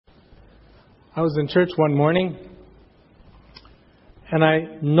I was in church one morning, and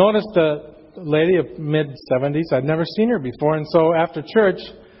I noticed a lady of mid-70s. I'd never seen her before, and so after church,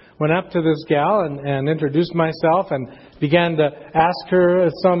 went up to this gal and introduced myself and began to ask her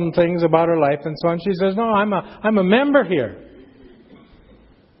some things about her life and so on. She says, "No, I'm a member here."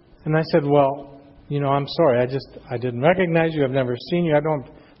 And I said, "Well, I'm sorry. I didn't recognize you. I've never seen you. I don't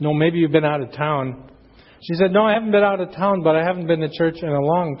know. Maybe you've been out of town." She said, "No, I haven't been out of town, but I haven't been to church in a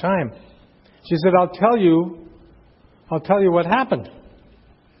long time." She said, I'll tell you what happened.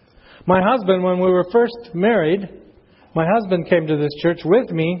 My husband, when we were first married, my husband came to this church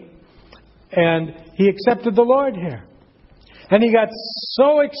with me, and he accepted the Lord here. And he got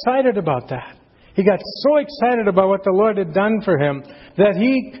so excited about that. He got so excited about what the Lord had done for him that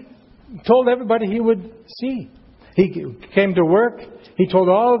he told everybody he would see. He came to work. He told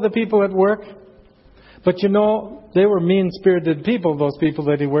all of the people at work. But they were mean-spirited people, those people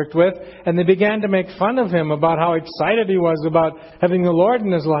that he worked with. And they began to make fun of him about how excited he was about having the Lord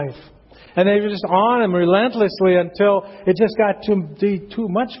in his life. And they were just on him relentlessly until it just got to be too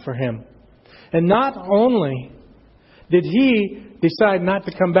much for him. And not only did he decide not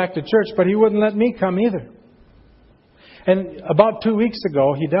to come back to church, but he wouldn't let me come either. And about 2 weeks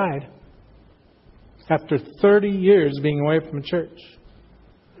ago, he died. After 30 years being away from church.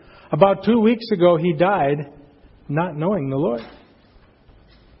 About 2 weeks ago, he died not knowing the Lord.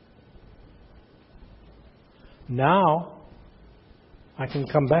 Now, I can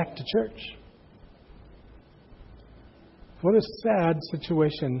come back to church. What a sad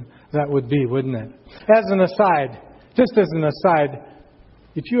situation that would be, wouldn't it? As an aside,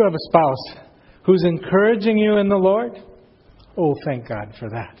 if you have a spouse who's encouraging you in the Lord, oh, thank God for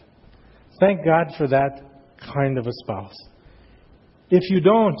that. Thank God for that kind of a spouse. If you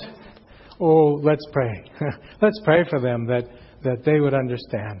don't, let's pray. Let's pray for them that they would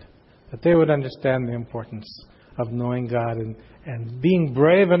understand. That they would understand the importance of knowing God and being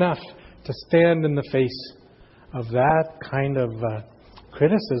brave enough to stand in the face of that kind of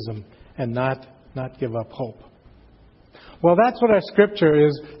criticism and not give up hope. Well, that's what our scripture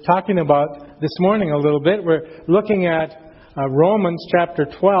is talking about this morning a little bit. We're looking at Romans chapter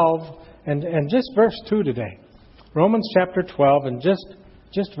 12 and just verse 2 today. Romans chapter 12 and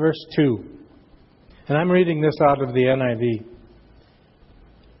just verse 2. And I'm reading this out of the NIV.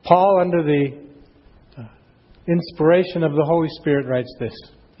 Paul, under the inspiration of the Holy Spirit, writes this.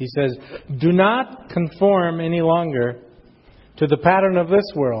 He says, "Do not conform any longer to the pattern of this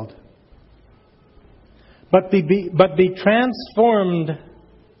world, but be transformed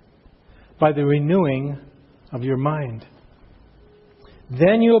by the renewing of your mind.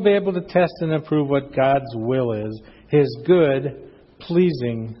 Then you will be able to test and approve what God's will is, His good,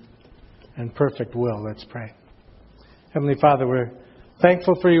 pleasing, and perfect will." Let's pray. Heavenly Father, we're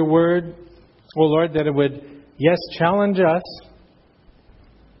thankful for your word. Oh Lord, that it would, yes, challenge us.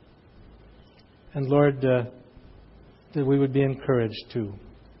 And Lord, that we would be encouraged too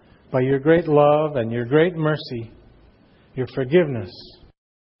by your great love and your great mercy, your forgiveness,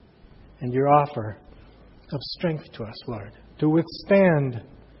 and your offer of strength to us, Lord, to withstand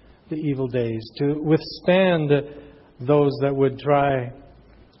the evil days, to withstand those that would try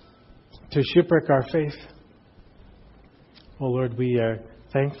to shipwreck our faith. Oh Lord, we are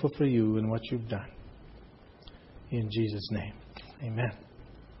thankful for you and what you've done. In Jesus' name, amen.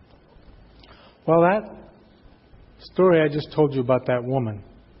 Well, that story I just told you about that woman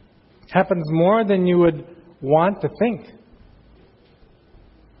happens more than you would want to think.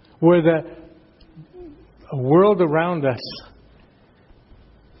 Where the world around us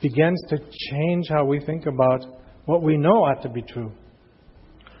begins to change how we think about what we know ought to be true.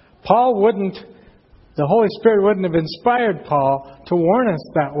 The Holy Spirit wouldn't have inspired Paul to warn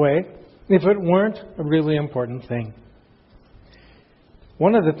us that way if it weren't a really important thing.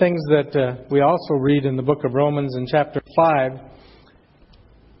 One of the things that we also read in the book of Romans in chapter 5,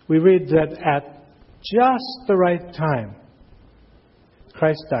 we read that at just the right time,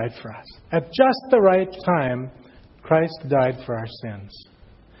 Christ died for us. At just the right time, Christ died for our sins.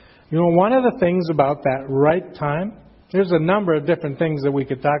 One of the things about that right time, there's a number of different things that we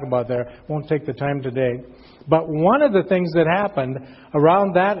could talk about there. Won't take the time today. But one of the things that happened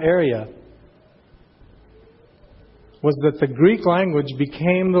around that area was that the Greek language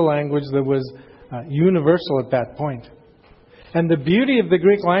became the language that was universal at that point. And the beauty of the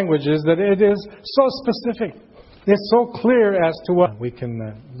Greek language is that it is so specific. It's so clear as to what we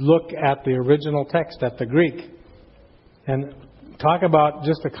can look at the original text, at the Greek, and talk about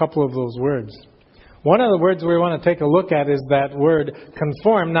just a couple of those words. One of the words we want to take a look at is that word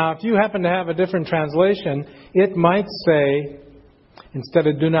conform. Now, if you happen to have a different translation, it might say Instead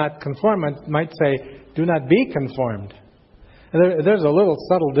of do not conform, it might say do not be conformed. And there's a little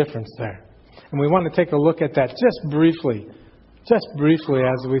subtle difference there. And we want to take a look at that just briefly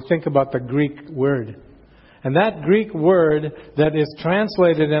as we think about the Greek word. And that Greek word that is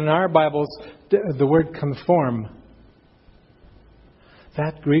translated in our Bibles, the word conform,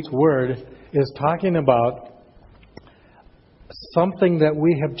 that Greek word is talking about something that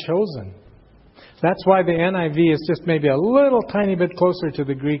we have chosen. That's why the NIV is just maybe a little tiny bit closer to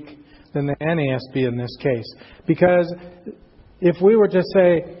the Greek than the NASB in this case. Because if we were to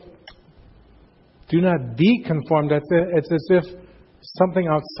say, do not be conformed, it's as if something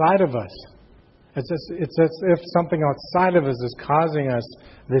outside of us. It's as if something outside of us is causing us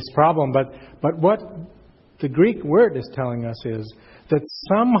this problem. But what the Greek word is telling us is that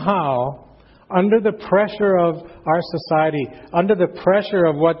somehow, under the pressure of our society, under the pressure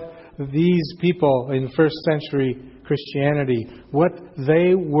of what these people in first century Christianity, what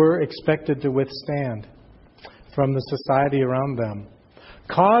they were expected to withstand from the society around them,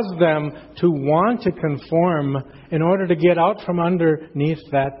 caused them to want to conform in order to get out from underneath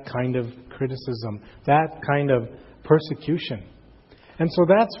that kind of criticism, that kind of persecution. And so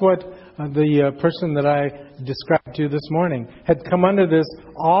that's what the person that I described to you this morning had come under this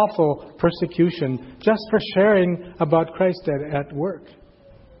awful persecution just for sharing about Christ at work.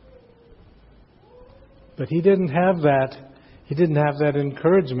 But he didn't have that. He didn't have that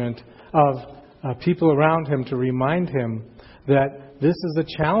encouragement of people around him to remind him that this is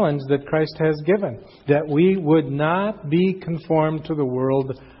a challenge that Christ has given, that we would not be conformed to the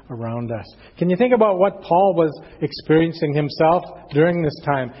world around us. Can you think about what Paul was experiencing himself during this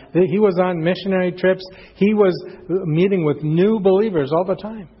time? He was on missionary trips. He was meeting with new believers all the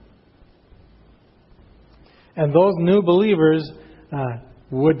time. And those new believers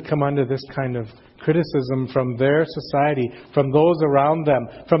would come under this kind of criticism from their society, from those around them,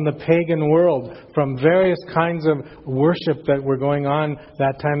 from the pagan world, from various kinds of worship that were going on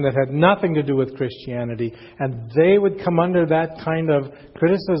that time that had nothing to do with Christianity. And they would come under that kind of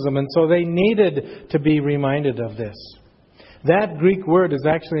criticism. And so they needed to be reminded of this. That Greek word is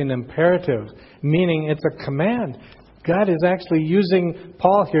actually an imperative, meaning it's a command. God is actually using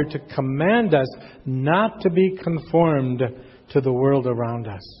Paul here to command us not to be conformed to the world around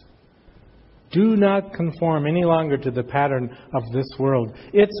us. Do not conform any longer to the pattern of this world.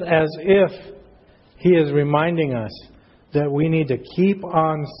 It's as if he is reminding us that we need to keep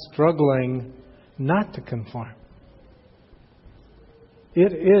on struggling not to conform.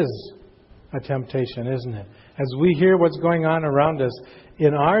 It is a temptation, isn't it? As we hear what's going on around us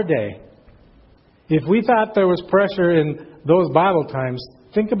in our day, if we thought there was pressure in those Bible times,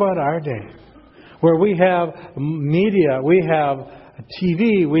 think about our day, where we have media, we have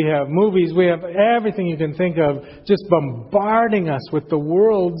TV, we have movies, we have everything you can think of just bombarding us with the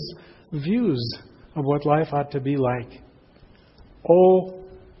world's views of what life ought to be like. Oh,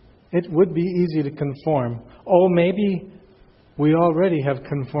 it would be easy to conform. Oh, maybe we already have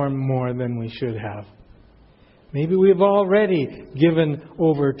conformed more than we should have. Maybe we've already given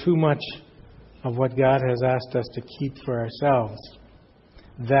over too much of what God has asked us to keep for ourselves.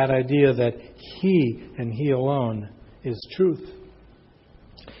 That idea that He and He alone is truth.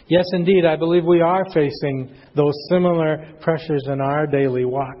 Yes, indeed, I believe we are facing those similar pressures in our daily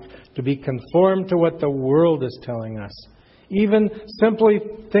walk to be conformed to what the world is telling us. Even simply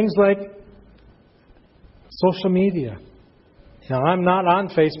things like social media. Now, I'm not on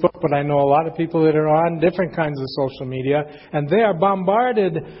Facebook, but I know a lot of people that are on different kinds of social media, and they are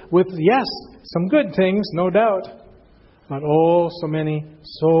bombarded with, yes, some good things, no doubt, but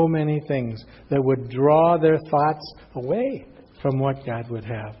so many things that would draw their thoughts away from what God would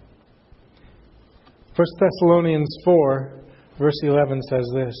have. 1 Thessalonians 4, verse 11 says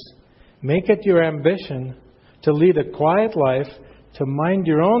this, "Make it your ambition to lead a quiet life, to mind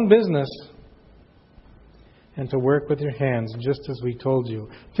your own business, and to work with your hands, just as we told you."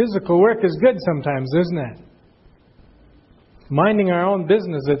 Physical work is good sometimes, isn't it? Minding our own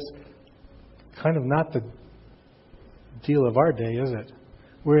business, it's kind of not the deal of our day, is it?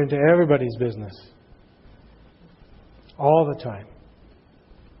 We're into everybody's business. All the time.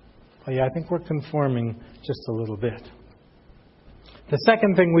 Well, yeah, I think we're conforming just a little bit. The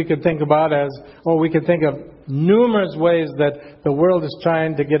second thing we could think about we could think of numerous ways that the world is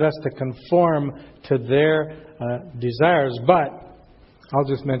trying to get us to conform to their desires, but I'll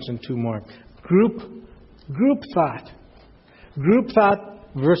just mention two more. Group thought. Group thought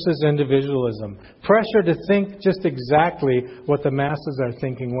versus individualism. Pressure to think just exactly what the masses are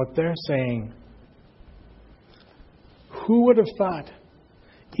thinking, what they're saying. Who would have thought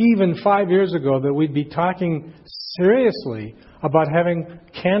even 5 years ago that we'd be talking seriously about having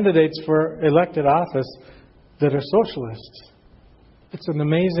candidates for elected office that are socialists. It's an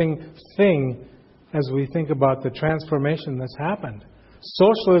amazing thing as we think about the transformation that's happened.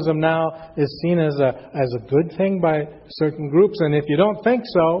 Socialism now is seen as a good thing by certain groups, and if you don't think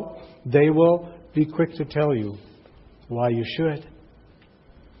so, they will be quick to tell you why you should.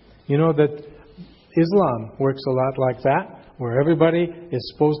 You know that Islam works a lot like that, where everybody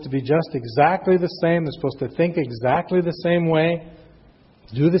is supposed to be just exactly the same. They're supposed to think exactly the same way,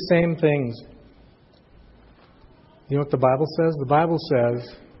 do the same things. You know what the Bible says? The Bible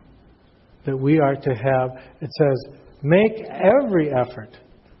says that we are to have, it says, make every effort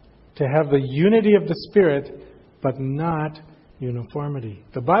to have the unity of the Spirit, but not uniformity.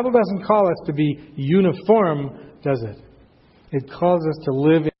 The Bible doesn't call us to be uniform, does it? It calls us to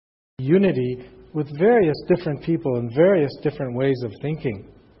live in unity with various different people and various different ways of thinking.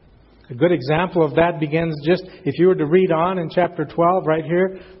 A good example of that begins just, if you were to read on in chapter 12 right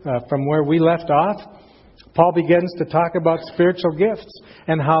here, from where we left off, Paul begins to talk about spiritual gifts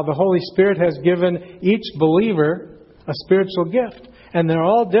and how the Holy Spirit has given each believer a spiritual gift. And they're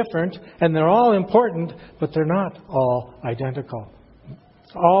all different and they're all important, but they're not all identical.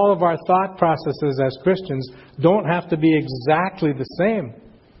 All of our thought processes as Christians don't have to be exactly the same.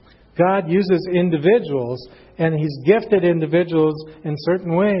 God uses individuals, and He's gifted individuals in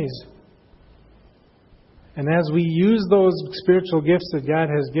certain ways. And as we use those spiritual gifts that God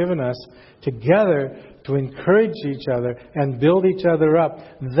has given us together to encourage each other and build each other up,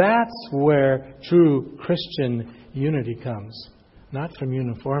 that's where true Christian unity comes. Not from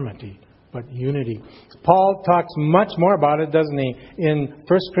uniformity, but unity. Paul talks much more about it, doesn't he, in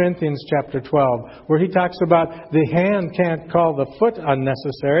 1 Corinthians chapter 12, where he talks about the hand can't call the foot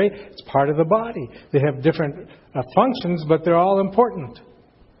unnecessary. It's part of the body. They have different functions, but they're all important.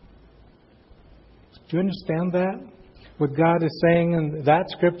 Do you understand that? What God is saying in that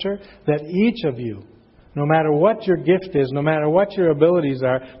scripture? That each of you, no matter what your gift is, no matter what your abilities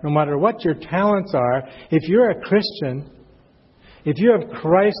are, no matter what your talents are, if you're a Christian, if you have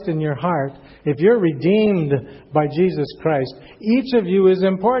Christ in your heart, if you're redeemed by Jesus Christ, each of you is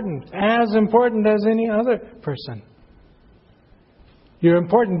important as any other person. You're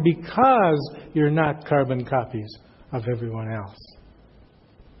important because you're not carbon copies of everyone else.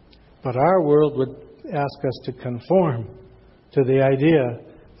 But our world would ask us to conform to the idea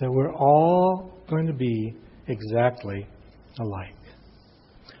that we're all going to be exactly alike.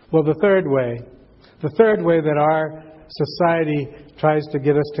 Well, the third way that our society tries to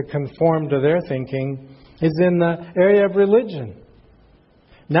get us to conform to their thinking is in the area of religion.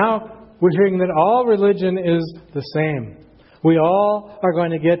 Now we're hearing that all religion is the same. We all are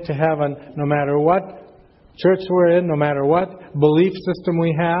going to get to heaven no matter what church we're in, no matter what belief system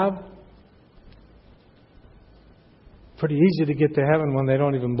we have. Pretty easy to get to heaven when they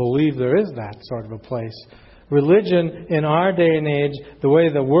don't even believe there is that sort of a place. Religion in our day and age, the way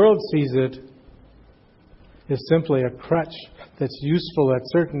the world sees it, is simply a crutch that's useful at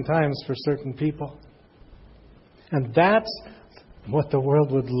certain times for certain people. And that's what the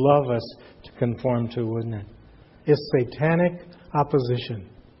world would love us to conform to, wouldn't it? It's satanic opposition.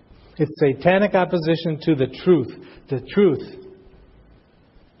 It's satanic opposition to the truth. The truth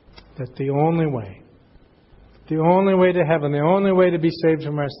that the only way to heaven, the only way to be saved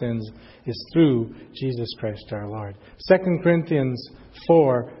from our sins is through Jesus Christ our Lord. 2 Corinthians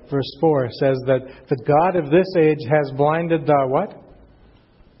 4, verse 4 says that the God of this age has blinded the what?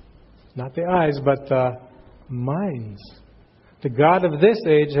 Not the eyes, but the minds. The God of this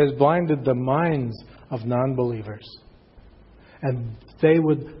age has blinded the minds of non-believers. And they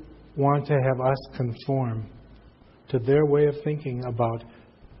would want to have us conform to their way of thinking about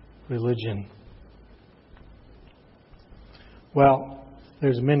religion. Well,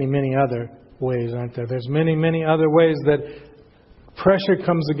 there's many, many other ways, aren't there? There's many, many other ways that pressure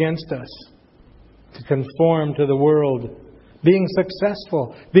comes against us to conform to the world. Being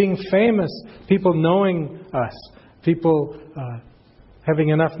successful, being famous, people knowing us, people having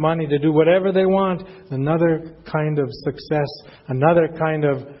enough money to do whatever they want. Another kind of success, another kind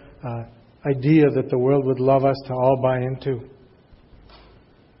of idea that the world would love us to all buy into.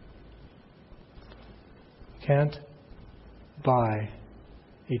 Can't buy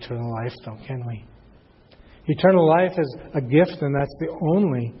eternal life, though, can we? Eternal life is a gift, and that's the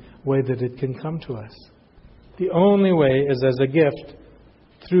only way that it can come to us. The only way is as a gift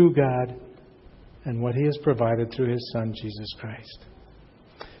through God and what He has provided through His Son, Jesus Christ.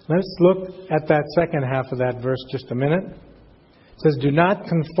 Let's look at that second half of that verse just a minute. It says, "Do not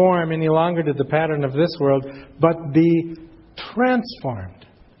conform any longer to the pattern of this world, but be transformed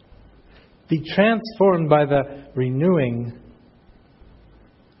Be transformed by the renewing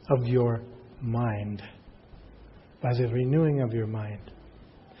of your mind. By the renewing of your mind.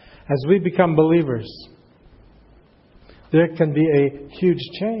 As we become believers, there can be a huge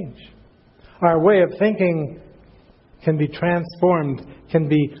change. Our way of thinking can be transformed, can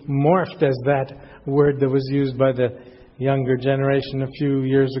be morphed, as that word that was used by the younger generation a few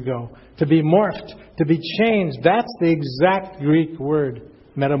years ago. To be morphed, to be changed. That's the exact Greek word,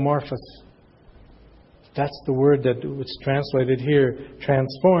 metamorphosis. That's the word that was translated here,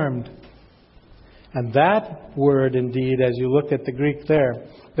 transformed. And that word, indeed, as you look at the Greek there,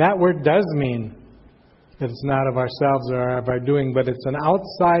 that word does mean that it's not of ourselves or of our doing, but it's an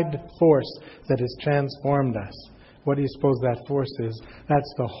outside force that has transformed us. What do you suppose that force is?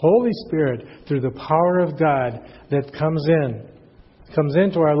 That's the Holy Spirit, through the power of God, that comes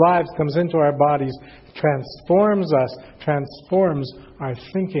into our lives, comes into our bodies, transforms us, transforms our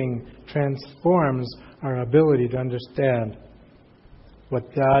thinking, transforms our ability to understand what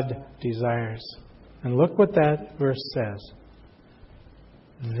God desires. And look what that verse says.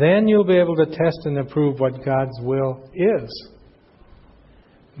 Then you'll be able to test and approve what God's will is.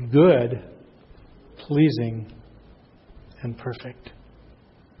 Good, pleasing, and perfect.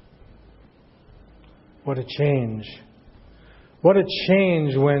 What a change. What a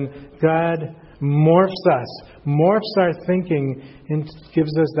change when God morphs us, morphs our thinking, and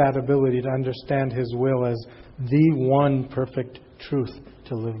gives us that ability to understand His will as the one perfect truth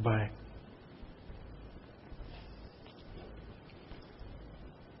to live by.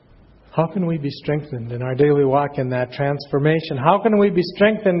 How can we be strengthened in our daily walk in that transformation? How can we be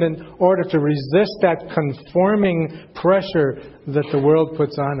strengthened in order to resist that conforming pressure that the world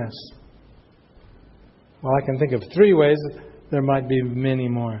puts on us? Well, I can think of 3 ways. There might be many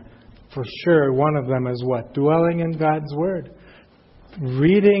more. For sure, one of them is what? Dwelling in God's Word.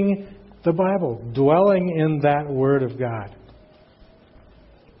 Reading the Bible. Dwelling in that Word of God.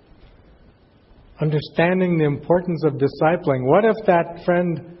 Understanding the importance of discipling. What if that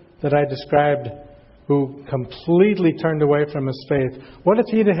friend that I described who completely turned away from his faith, what if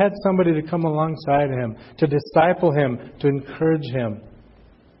he'd had somebody to come alongside him, to disciple him, to encourage him?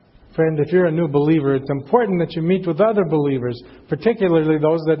 Friend, if you're a new believer, it's important that you meet with other believers, particularly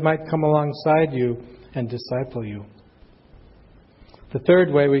those that might come alongside you and disciple you. The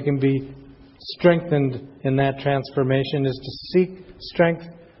third way we can be strengthened in that transformation is to seek strength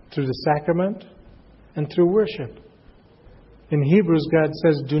through the sacrament and through worship. In Hebrews, God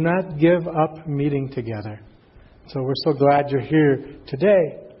says, do not give up meeting together. So we're so glad you're here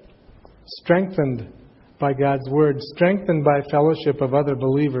today. Strengthened by God's Word, strengthened by fellowship of other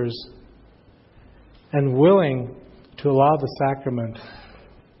believers, and willing to allow the sacrament.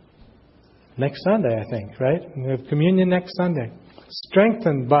 Next Sunday, I think, right? We have communion next Sunday.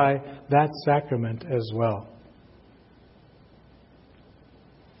 Strengthened by that sacrament as well.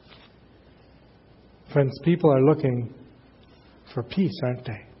 Friends, people are looking for peace, aren't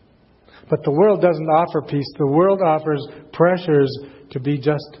they? But the world doesn't offer peace. The world offers pressures to be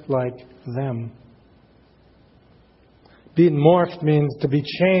just like them. Being morphed means to be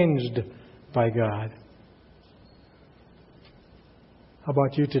changed by God. How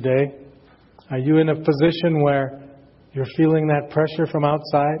about you today? Are you in a position where you're feeling that pressure from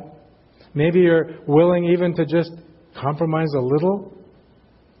outside? Maybe you're willing even to just compromise a little?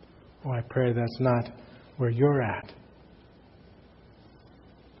 Oh, I pray that's not where you're at.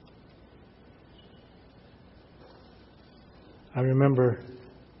 I remember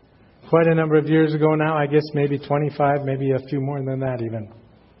quite a number of years ago now, I guess maybe 25, maybe a few more than that even.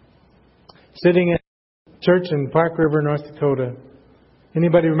 Sitting in a church in Park River, North Dakota.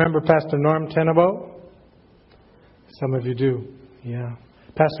 Anybody remember Pastor Norm Tenebo? Some of you do. Yeah.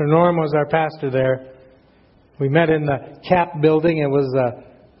 Pastor Norm was our pastor there. We met in the CAP building. It was an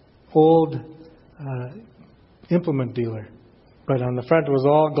old implement dealer. But on the front it was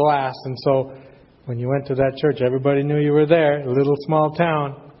all glass. And so when you went to that church, everybody knew you were there. A little small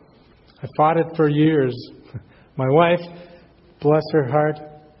town. I fought it for years. My wife, bless her heart,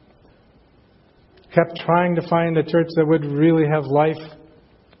 kept trying to find a church that would really have life.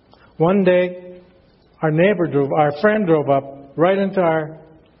 One day, our friend drove up right into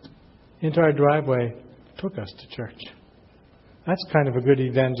our driveway, took us to church. That's kind of a good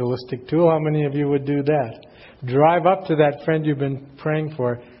evangelistic tool. How many of you would do that? Drive up to that friend you've been praying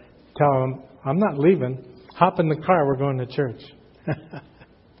for, tell him, I'm not leaving. Hop in the car, we're going to church.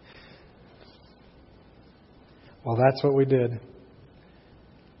 Well, that's what we did.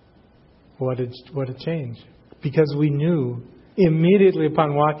 What a change. Because we knew, immediately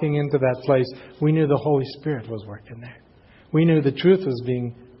upon walking into that place, we knew the Holy Spirit was working there. We knew the truth was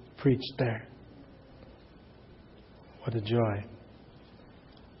being preached there. What a joy.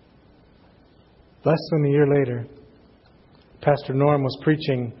 Less than a year later, Pastor Norm was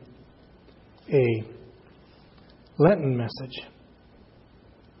preaching a Lenten message.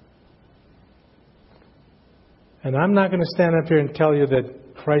 And I'm not going to stand up here and tell you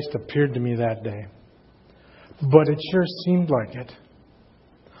that Christ appeared to me that day. But it sure seemed like it.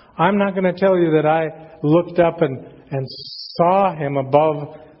 I'm not going to tell you that I looked up and saw Him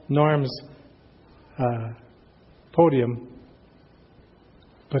above Norm's podium.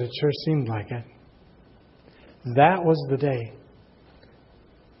 But it sure seemed like it. That was the day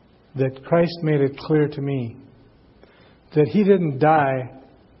that Christ made it clear to me that He didn't die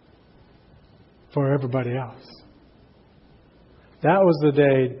for everybody else. That was the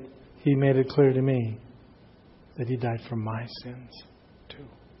day He made it clear to me that He died for my sins too.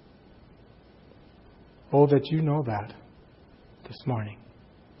 Oh, that you know that this morning.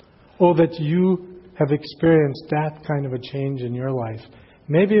 Oh, that you have experienced that kind of a change in your life.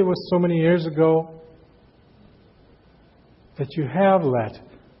 Maybe it was so many years ago that you have let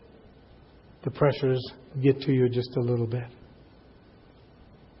the pressures get to you just a little bit.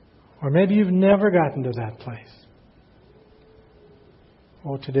 Or maybe you've never gotten to that place.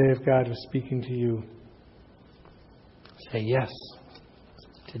 Oh, today if God was speaking to you, say yes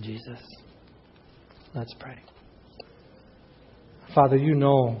to Jesus. Let's pray. Father, you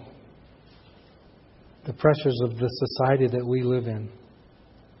know the pressures of the society that we live in.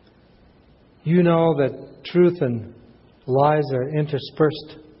 You know that truth and lies are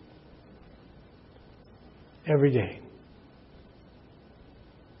interspersed every day.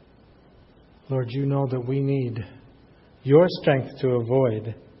 Lord, you know that we need your strength to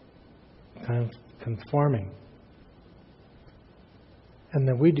avoid conforming. And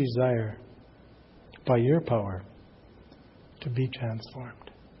that we desire, by your power, to be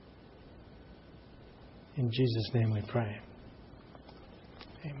transformed. In Jesus' name we pray.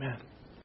 Amen.